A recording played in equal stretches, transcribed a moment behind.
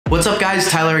What's up guys,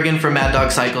 Tyler again from Mad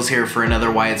Dog Cycles here for another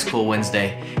Why It's Cool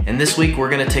Wednesday. And this week we're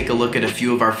going to take a look at a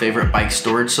few of our favorite bike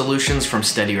storage solutions from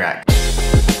Steadyrack.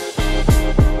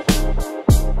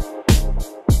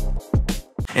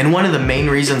 And one of the main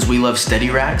reasons we love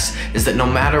Steadyracks is that no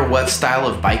matter what style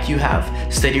of bike you have,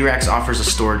 Steadyracks offers a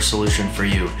storage solution for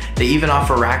you. They even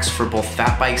offer racks for both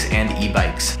fat bikes and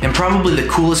e-bikes. And probably the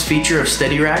coolest feature of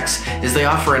Steadyracks is they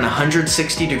offer an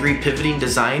 160-degree pivoting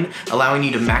design, allowing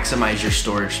you to maximize your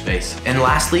storage space. And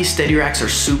lastly, Steadyracks are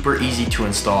super easy to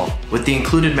install. With the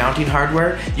included mounting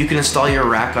hardware, you can install your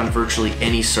rack on virtually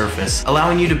any surface,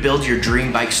 allowing you to build your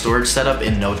dream bike storage setup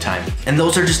in no time. And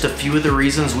those are just a few of the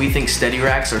reasons we think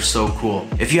Steadyracks are so cool.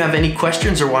 If you have any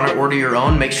questions or want to order your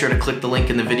own, make sure to click the link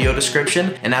in the video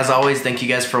description. And as always, thank you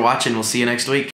guys for watching. We'll see you next week.